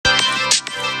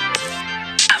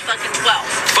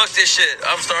this shit.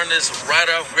 I'm starting this right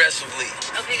off aggressively.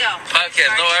 Okay, go.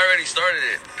 Podcast. No, I already started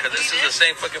it. Because this is the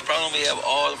same fucking problem we have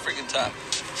all the freaking time.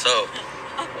 So,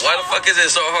 why the fuck is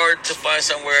it so hard to find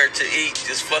somewhere to eat?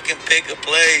 Just fucking pick a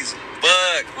place.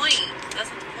 Fuck. That's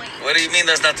not the point. What do you mean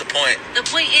that's not the point? The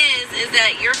point is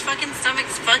that your fucking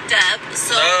stomach's fucked up.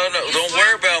 So no, don't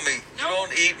worry about me. No, you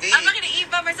don't eat me. I'm not gonna eat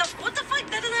by myself. What the fuck?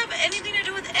 That doesn't have anything to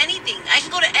do with anything. I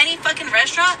can go to any fucking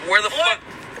restaurant. Where the fuck?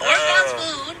 Or fast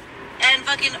food and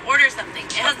fucking order something.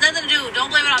 It has nothing to do. Don't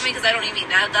blame it on me because I don't eat meat.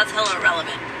 That's hella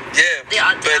irrelevant. Yeah. The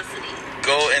audacity. But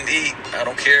go and eat. I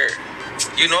don't care.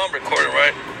 You know I'm recording,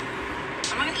 right?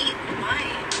 I'm not gonna eat. Why?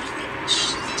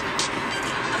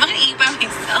 I'm not gonna eat by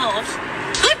myself.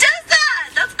 Who does that?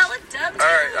 That's hella dumb.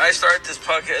 Alright, I started this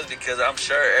podcast because I'm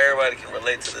sure everybody can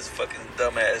relate to this fucking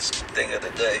dumbass thing of the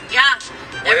day. Yeah.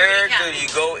 Where do you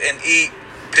go and eat?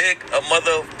 Pick a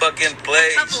motherfucking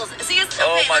place. See,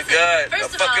 oh my god. A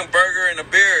fucking burger and a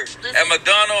beer at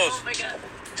McDonald's. Oh my god.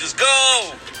 Just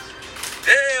go.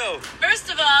 Damn. First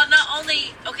of all, not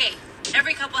only, okay,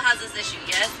 every couple has this issue.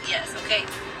 Yes, okay.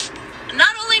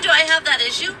 Not only do I have that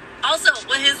issue, also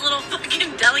with his little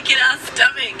fucking delicate ass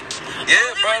stomach. Yeah,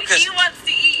 only bro, when he wants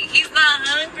to eat. He's not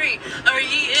hungry, or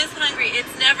he is hungry.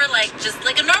 It's never like just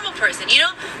like a normal person, you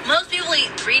know? Most people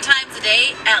eat 3 times a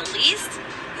day at least.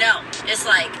 No, it's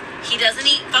like he doesn't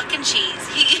eat fucking cheese.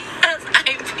 He has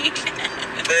IBS.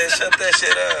 Man, shut that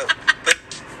shit up. But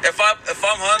if I'm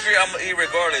hungry, I'm gonna eat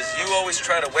regardless. You always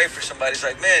try to wait for somebody. It's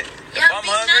like, man, if I'm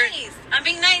hungry, I'm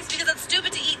being nice because it's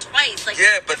stupid to eat twice. Like,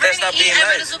 yeah, but that's not being nice.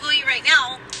 I might as well go eat right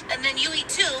now, and then you eat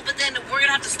too. But then we're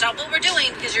gonna have to stop what we're doing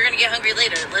because you're gonna get hungry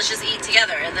later. Let's just eat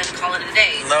together and then call it a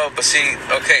day. No, but see,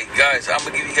 okay, guys, I'm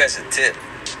gonna give you guys a tip.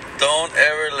 Don't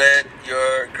ever let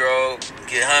your girl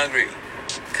get hungry.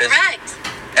 Correct.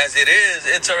 As it is,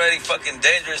 it's already fucking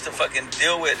dangerous to fucking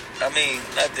deal with. I mean,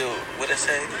 not deal with, what I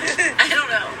say? I don't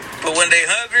know. But when they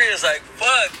hungry, it's like,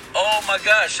 fuck, oh my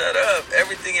gosh, shut up.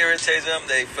 Everything irritates them.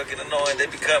 They fucking annoying. They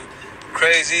become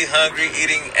crazy, hungry,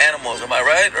 eating animals. Am I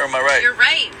right or am I right? You're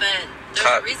right, but there's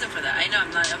a reason for that. I know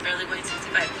I'm barely weighing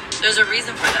 65. There's a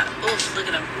reason for that. Oof, look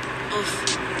at him. Oof.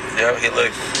 Yeah, he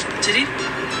looked. Did he?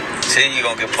 See, you're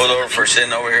going to get pulled over for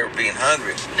sitting over here being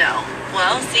hungry. No.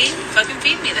 Well, see? Fucking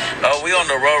feed me then. Oh, we on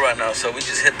the road right now, so we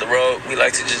just hit the road. We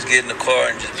like to just get in the car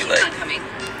and just be like... He's not coming.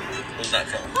 Who's not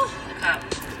coming? Oh, the cop.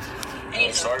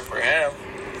 I'm sorry for him.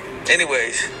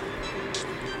 Anyways.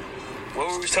 What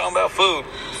were we talking about? Food.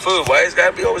 Food. Why it's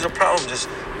got to be always a problem? Just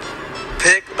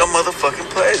pick a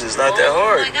motherfucking place. It's not that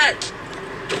hard. Oh, my God.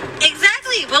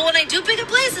 Exactly. But when I do pick a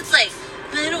place, it's like...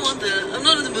 I don't want that. I'm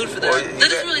not in the mood for that.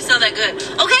 That doesn't really sound that good.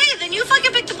 Okay, then you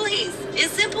fucking pick the place.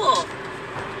 It's simple.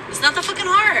 It's not that fucking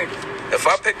hard. If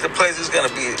I pick the place, it's going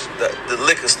to be the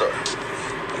liquor store.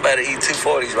 I'm about to eat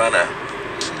 240s right now.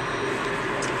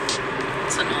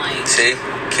 It's annoying. See?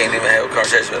 Can't even have a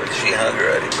conversation with her because she's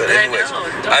hungry already. But anyways,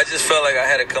 I just felt like I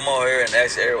had to come on here and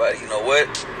ask everybody, you know,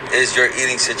 what is your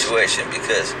eating situation?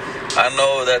 Because I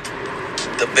know that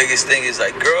the biggest thing is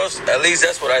like girls, at least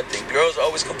that's what I think. Girls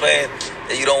always complain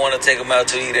that you don't want to take them out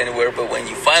to eat anywhere, but when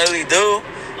you finally do,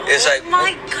 it's like, oh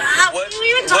my God, what are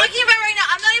you even talking about right now?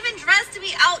 I'm not even dressed to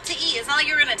be out to eat. It's not like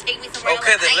you're gonna take me somewhere.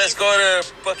 Okay, then let's go to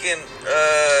fucking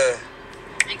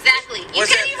Exactly. You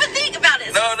can't even think about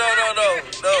it. No.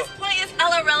 This point is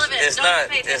hella relevant. It's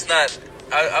not.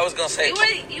 I was gonna say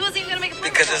you wasn't even gonna make a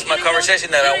point because it's my conversation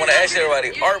that I want to ask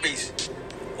everybody. Arby's.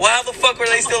 Well, how the fuck are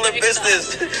they still in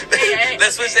business?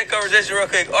 Let's switch that conversation real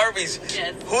quick. Arby's.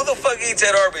 Yes. Who the fuck eats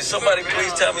at Arby's? Somebody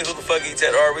please tell me who the fuck eats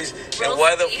at Arby's. And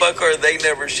why the fuck are they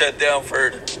never shut down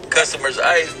for customers?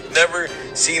 I've never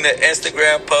seen an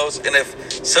Instagram post. And if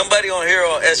somebody on here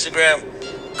on Instagram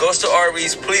goes to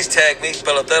Arby's, please tag me,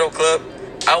 Pelotero Club.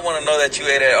 I want to know that you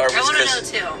ate at Arby's. I want to know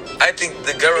too. I think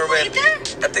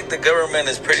the government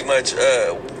is pretty much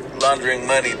laundering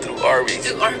money through Arby's.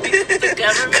 The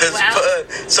government? Wow.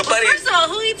 Somebody, well, first of all,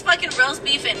 who eats fucking roast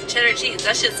beef and cheddar cheese?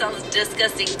 That shit sounds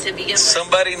disgusting to begin with.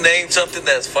 Somebody named something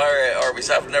that's fire at Arby's.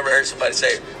 I've never heard somebody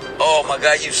say, oh my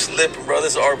God, you slipping, bro.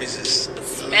 This Arby's is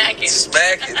smacking. It's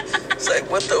like,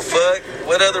 what the fuck?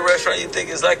 What other restaurant you think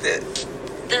is like that?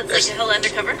 That's like a hell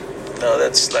undercover? No,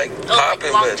 that's like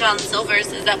popping. Like Long John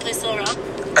Silver's. Is that place still around?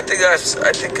 I've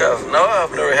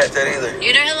never had that either.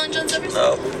 You never had Long John Silver's?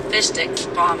 No. Fish sticks,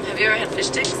 bomb. Have you ever had fish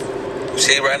sticks?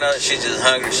 See, right now she's just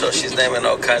hungry, so she's naming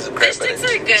all kinds of crap. Fish sticks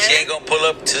are good. She ain't gonna pull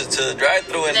up to the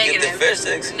drive-thru and get the fish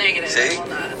sticks. Negative. See,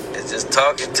 it's just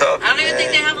talking. I don't even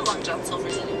think they have a Long John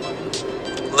Silver's anymore.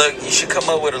 Look, you should come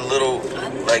up with a little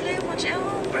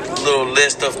little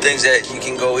list of things that you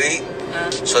can go eat.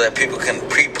 so that people can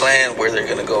pre-plan where they're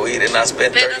gonna go eat and not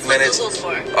spend 30 minutes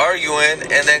arguing.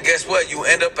 And then guess what? You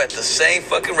end up at the same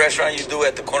fucking restaurant you do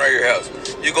at the corner of your house.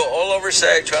 You go all over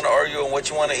SAG trying to argue on what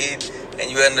you want to eat, and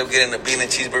you end up getting a bean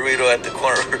and cheese burrito at the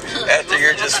corner after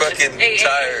you're just fucking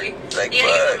tired. Like, yeah,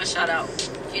 give them a shout out.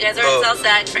 You guys are in South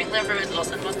SAG, Franklin for Los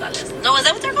Enroscales. No, is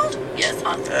that what they're called? Yes,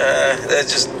 huh?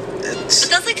 That's just... But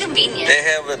that's like convenient. They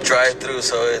have a drive-through,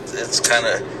 so it's kind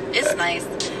of... It's nice.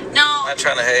 No, I'm not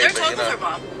trying to hate, their but tacos you know, are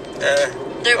bomb.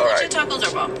 Their butcher tacos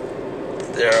are bomb.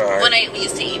 They're alright. When I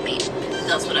used to eat meat,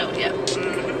 that's what I would get.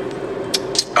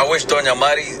 I wish Doña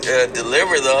Mari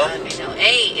deliver though. I know.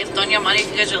 Hey, if Doña Mari,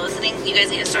 if you guys are listening, you guys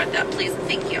need to start that, please.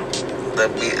 Thank you. The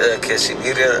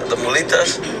quesadilla, the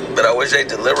mulitas, but I wish they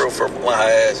deliver for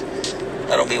my ass.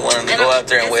 I don't be wanting to go out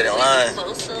there and wait in line.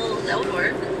 Close, so that would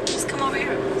work. Just come over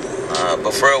here.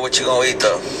 But for real, what you gonna eat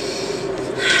though?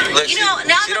 Look, you know,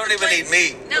 now she don't even eat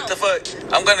meat. No. What the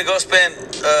fuck? I'm gonna go spend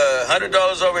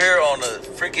 $100 over here on a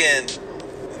freaking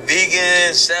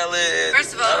vegan salad.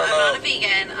 First of all, I'm not a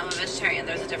vegan. I'm a vegetarian.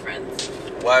 There's a difference.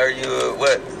 Why are you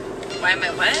what? Why am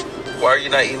I what? Why are you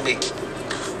not eating meat?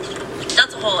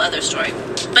 That's a whole other story.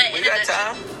 But we got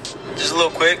time. Just a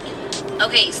little quick.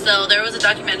 Okay, so there was a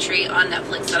documentary on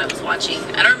Netflix that I was watching.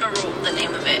 I don't remember the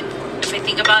name of it. If I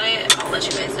think about it, I'll let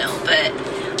you guys know. But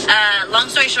long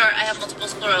story short, I have multiple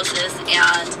sclerosis,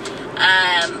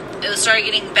 and it started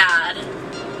getting bad,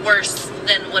 worse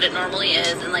than what it normally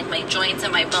is, and like my joints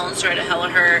and my bones started to hella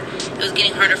hurt. It was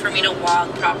getting harder for me to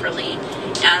walk properly,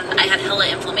 and I had hella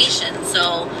inflammation.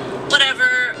 So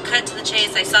whatever, cut to the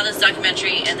chase, I saw this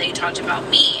documentary, and they talked about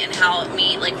meat and how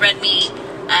meat, like red meat,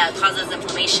 causes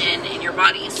inflammation in your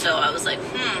body. So I was like,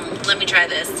 let me try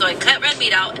this. So I cut red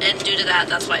meat out, and due to that,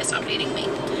 that's why I stopped eating meat.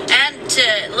 And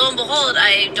lo and behold,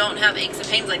 I don't have aches and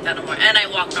pains like that no more, and I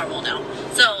walk normal now.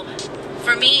 So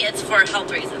for me, it's for health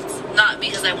reasons, not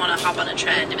because I want to hop on a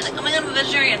trend and be like, oh my god, I'm a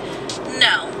vegetarian.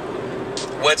 No.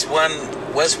 What's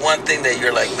one thing that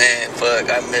you're like, man, fuck,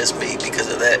 I miss meat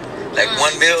because of that? Like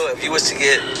one meal, if you was to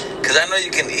get, because I know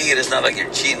you can eat, it's not like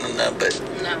you're cheating on them, but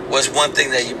what's one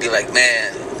thing that you'd be like,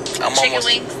 man, I'm chicken almost...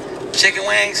 wings. Chicken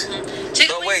wings?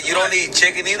 Chicken so wings. Wait, you don't eat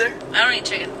chicken either? I don't eat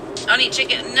chicken. I don't eat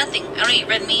chicken, nothing. I don't eat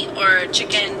red meat or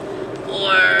chicken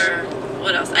or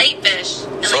what else? I eat fish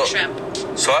and like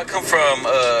shrimp. So I come from,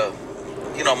 my...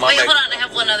 Wait, hold on, I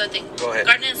have one other thing. Go ahead.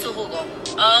 Carne en su jugo.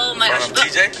 Oh my gosh.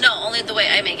 TJ? No, only the way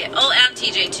I make it. Oh, and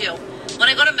TJ too. When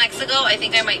I go to Mexico, I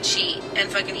think I might cheat and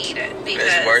fucking eat it because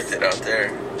it's worth it out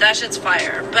there. That shit's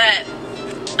fire. But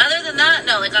other than that,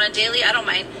 no. Like on a daily, I don't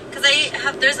mind because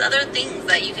there's other things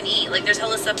that you can eat. Like there's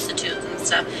hella substitutes and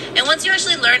stuff. And once you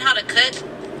actually learn how to cook,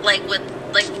 like with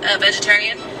like a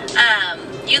vegetarian,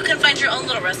 you can find your own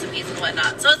little recipes and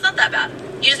whatnot. So it's not that bad.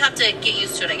 You just have to get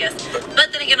used to it, I guess.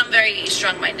 But then again, I'm very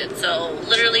strong-minded. So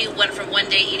literally went from one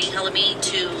day eating hella meat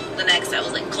to the next. I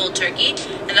was like cold turkey.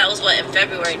 And that was what, in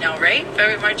February now, right?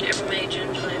 February, March, April, May,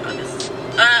 June, July, August.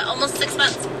 Almost 6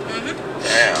 months.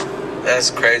 Damn, that's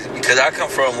crazy. Because I come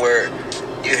from where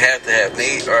you have to have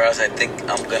meat or else I think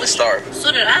I'm going to starve.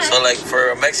 So did I. So like for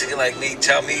a Mexican like me,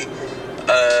 tell me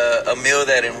a meal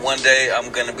that in one day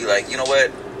I'm going to be like, you know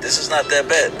what? This is not that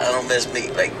bad. I don't miss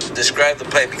meat. Like, describe the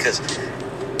plate because...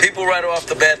 people right off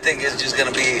the bat think it's just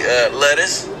going to be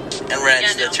lettuce and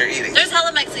ranch that you're eating. There's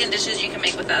hella Mexican dishes you can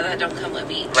make with that don't come with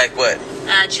meat. Like what?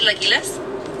 Chilaquiles.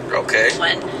 Okay.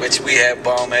 One. Which we had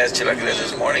bomb-ass chilaquiles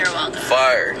this morning. You're welcome.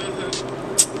 Fire.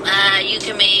 You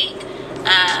can make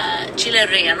chile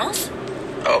rellenos.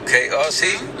 Okay. Oh,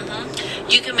 see?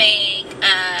 You can make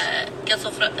queso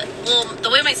fresco. Well, the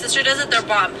way my sister does it, they're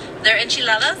bomb. They're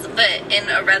enchiladas, but in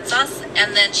a red sauce.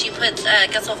 And then she puts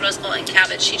queso fresco and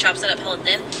cabbage. She chops it up hella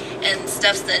thin and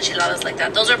stuffs the enchiladas like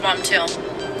that. Those are bomb too.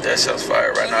 That sounds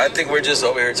fire right now. I think we're just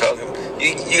over here talking.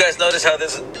 You guys notice how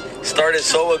this started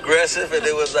so aggressive and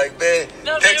it was like, man,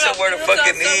 pick somewhere to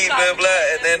fucking eat, blah,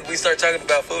 blah. And then we start talking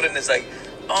about food and it's like,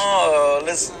 oh,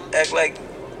 let's act like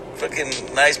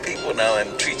fucking nice people now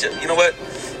and treat you. You know what?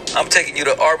 I'm taking you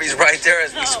to Arby's right there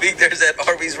as we speak. There's that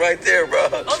Arby's right there, bro.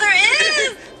 Oh, there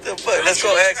is. The fuck? Let's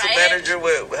go ask the manager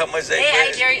how much they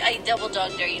pay. I double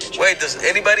dog dare you to try Wait, does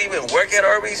anybody even work at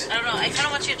Arby's? I don't know. I kind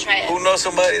of want you to try it. Who knows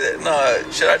somebody that...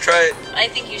 No, should I try it? I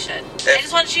think you should. I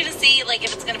just want you to see like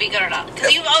if it's going to be good or not.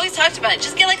 Because you've always talked about it.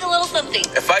 Just get like a little something.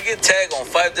 If I get tagged on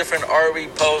 5 different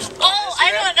Arby's posts... Oh,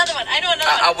 I know another one.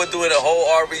 I would do it a whole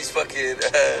Arby's fucking...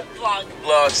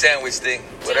 vlog sandwich thing.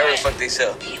 Whatever the fuck they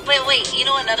sell. Wait. You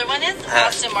know what another one is?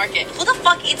 Boston Market. Who the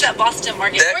fuck eats at Boston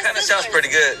Market? That kind of sounds pretty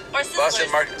good. Or Sizzlers.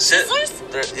 Boston Market.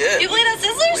 Sizzlers? Yeah. You played at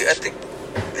Sizzlers? I think...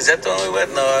 Is that the only way?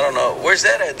 No, I don't know. Where's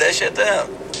that at? That shit down.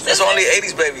 That's only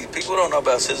 80s, baby. People don't know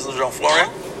about Sizzlers on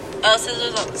Florence. Oh,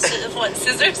 scissors. What?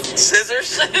 Scissors?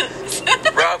 Scissors?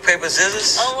 Rock, paper,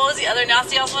 scissors? Oh, what was the other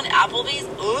nasty ass one? Applebee's?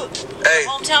 Ooh. Hey.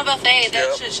 Hometown buffet.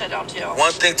 That shit shut down too.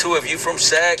 One thing too, if you from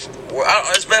Sac,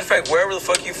 as a matter of fact, wherever the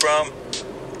fuck you from,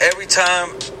 every time,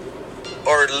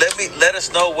 or let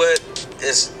us know what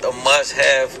is a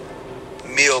must-have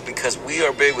meal, because we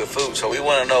are big with food, so we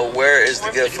want to know where is the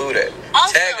good food at.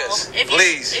 Also, tag us,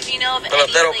 please. If you know of any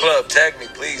Pelotero Club, tag me,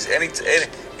 please.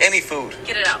 Any food.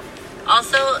 Get it out.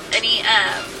 Also,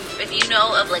 if you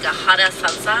know of like a hot ass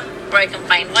salsa where I can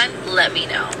find one, let me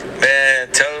know. Man,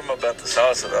 tell them about the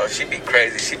salsa though. She be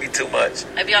crazy. She be too much.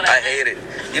 I'd be honest. I hate it.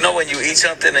 You know when you eat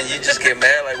something and you just get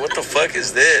mad, like, what the fuck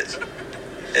is this?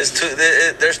 It's too.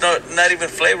 There's not even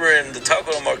flavor in the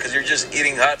taco anymore because you're just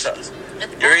eating hot sauce.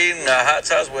 You're eating a hot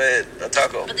sauce with a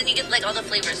taco. But then you get like all the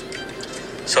flavors.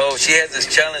 So she has this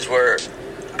challenge where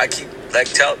I keep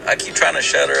trying to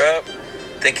shut her up,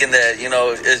 thinking that, you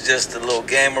know, it's just a little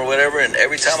game or whatever. And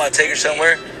every time I take her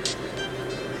somewhere,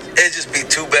 it just be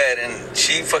too bad. And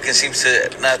she fucking seems to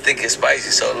not think it's spicy.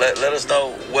 So let us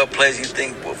know what place you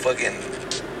think will fucking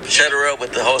shut her up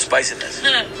with the whole spiciness.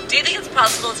 Do you think it's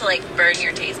possible to like burn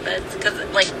your taste buds? Because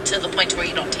like to the point where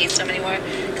you don't taste them anymore?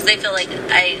 Because I feel like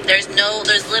there's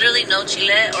literally no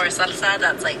chile or salsa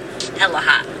that's like hella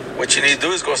hot. What you need to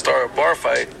do is go start a bar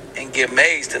fight and get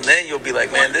mazed, and then you'll be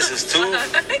like, man, this is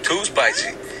too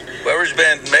spicy. Whoever's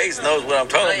been mazed knows what I'm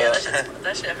talking about.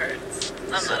 That shit hurts.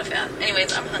 I'm not a fan.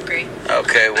 Anyways, I'm hungry.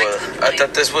 Okay, well, I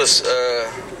thought this was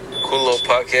a cool little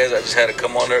podcast. I just had to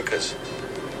come on there because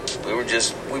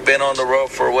we've been on the road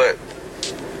for what?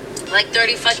 Like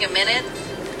 30 fucking minutes?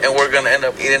 And we're going to end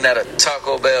up eating at a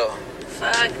Taco Bell.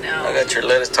 Fuck no. I got your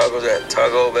lettuce tacos at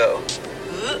Taco Bell.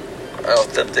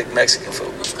 Authentic Mexican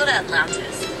food. Let's go to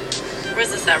Atlantis. Where's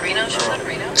this at? Reno? Should we go to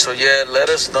Reno? So yeah, let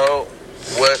us know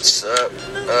what's up.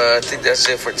 I think that's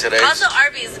it for today. Also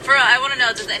Arby's. For real, I want to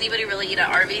know, does anybody really eat at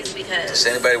Arby's? Because does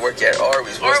anybody work at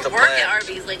Arby's? What's the plan? Or work at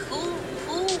Arby's. Like who?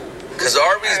 Because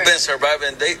Arby's been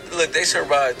surviving. They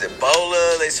survived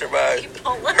Ebola. They survived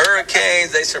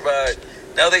hurricanes. They survived.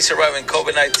 Now they surviving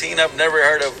COVID-19. I've never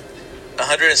heard of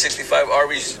 165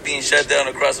 Arby's being shut down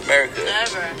across America.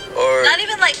 Never. Or not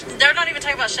even like they're not even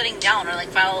talking about shutting down or like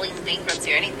filing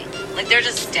bankruptcy or anything. Like they're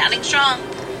just standing strong.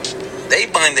 They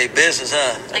mind their business,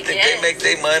 huh? I think they make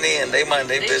their money and they mind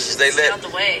their business. They let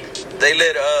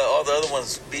all the other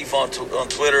ones beef on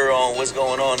Twitter on what's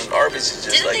going on, and Arby's is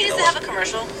just Didn't they used to have a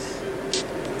commercial?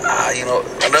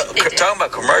 Talking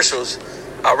about commercials,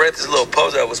 I read this little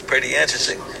post that was pretty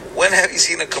interesting. When have you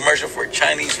seen a commercial for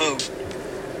Chinese food?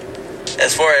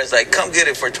 As far as like, come get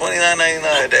it for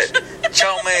 $29.99, that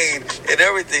chow mein and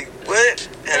everything. What?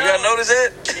 Have y'all noticed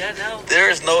that? Yeah, no. There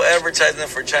is no advertisement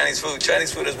for Chinese food.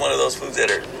 Chinese food is one of those foods that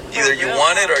are either you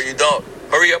want it or you don't.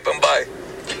 Hurry up and buy.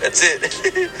 That's it.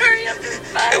 Hurry up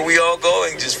and buy. And we all go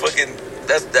and just fucking.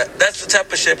 That's the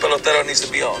type of shit Pelotero needs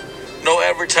to be on. No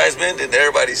advertisement and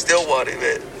everybody still wanting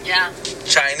it. Yeah.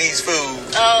 Chinese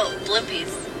food. Oh, Blimpies.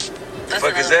 The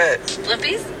fuck is that?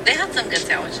 Blimpies? They have some good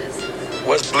sandwiches.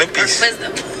 What's Blimpies?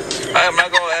 I'm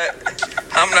not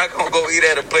gonna go eat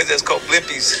at a place that's called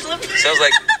Blimpies. Sounds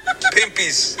like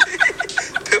Pimpies.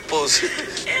 Pimples. Ew,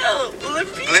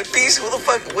 Blimpies. Blimpies? Who the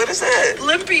fuck? What is that?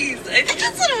 Blimpies. I think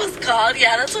that's what it was called.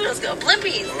 Yeah, that's what it was called.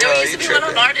 Blimpies. There used to be one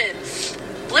on Arden.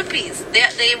 Blimpies.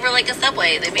 They were like a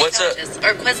Subway. They made sandwiches.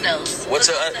 Or Quiznos. What's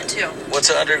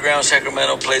an underground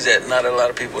Sacramento place that not a lot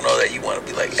of people know that you want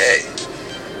to be like, hey,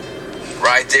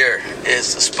 right there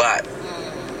is the spot.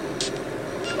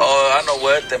 Oh, I know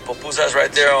what. Then Pupusas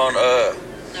right there on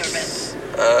Never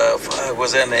been.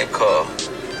 What's that name called?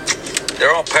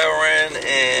 They're on Pellerin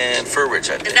and Furridge,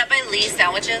 I think. Is that by Lee's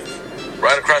Sandwiches?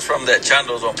 Right across from that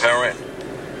Chando's on Pellerin.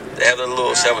 They have the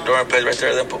little Salvadoran place right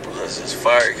there. Then Pupusas is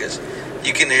fire because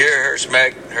you can hear her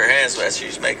smack her hands as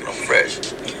she's making them fresh.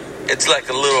 It's like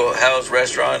a little house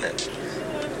restaurant, and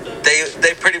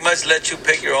they pretty much let you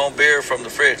pick your own beer from the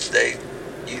fridge. They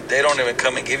don't even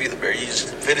come and give you the beer. You just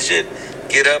finish it,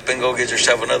 get up, and go get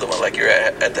yourself another one like you're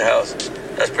at the house.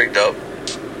 That's pretty dope.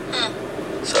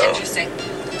 So interesting.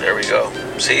 There we go.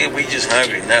 See, we just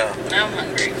hungry now. I'm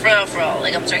hungry. For real.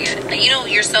 Like, I'm starting to... Like, you know,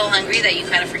 you're so hungry that you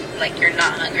kind of... Like, you're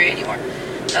not hungry anymore.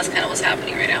 That's kind of what's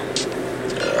happening right now.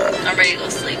 I'm ready to go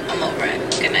to sleep. I'm over it.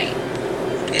 Good night.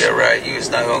 Yeah, right. You just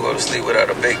not going to go to sleep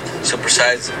without a big,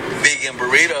 supersized vegan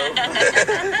burrito.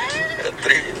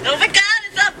 Oh, my God.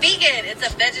 It's not vegan. It's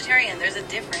a vegetarian. There's a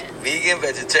difference. Vegan,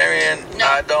 vegetarian. No,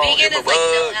 I don't vegan is like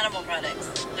no animal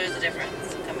products. There's a difference.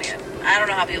 I don't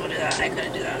know how people do that. I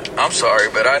couldn't do that. I'm sorry,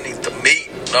 but I need the meat.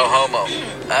 No homo.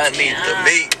 I need the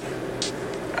meat.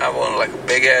 I want like a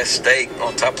big ass steak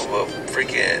on top of a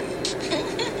freaking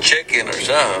chicken or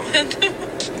something.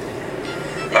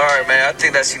 All right, man. I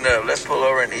think that's enough. Let's pull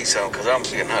over and eat something because I'm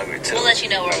getting hungry too. We'll let you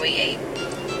know where we ate.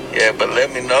 Yeah, but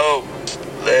let me know.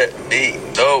 Let me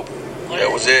know.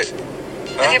 That was it.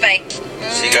 Huh? Okay, bye.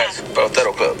 See you guys.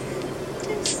 Pelotero Club.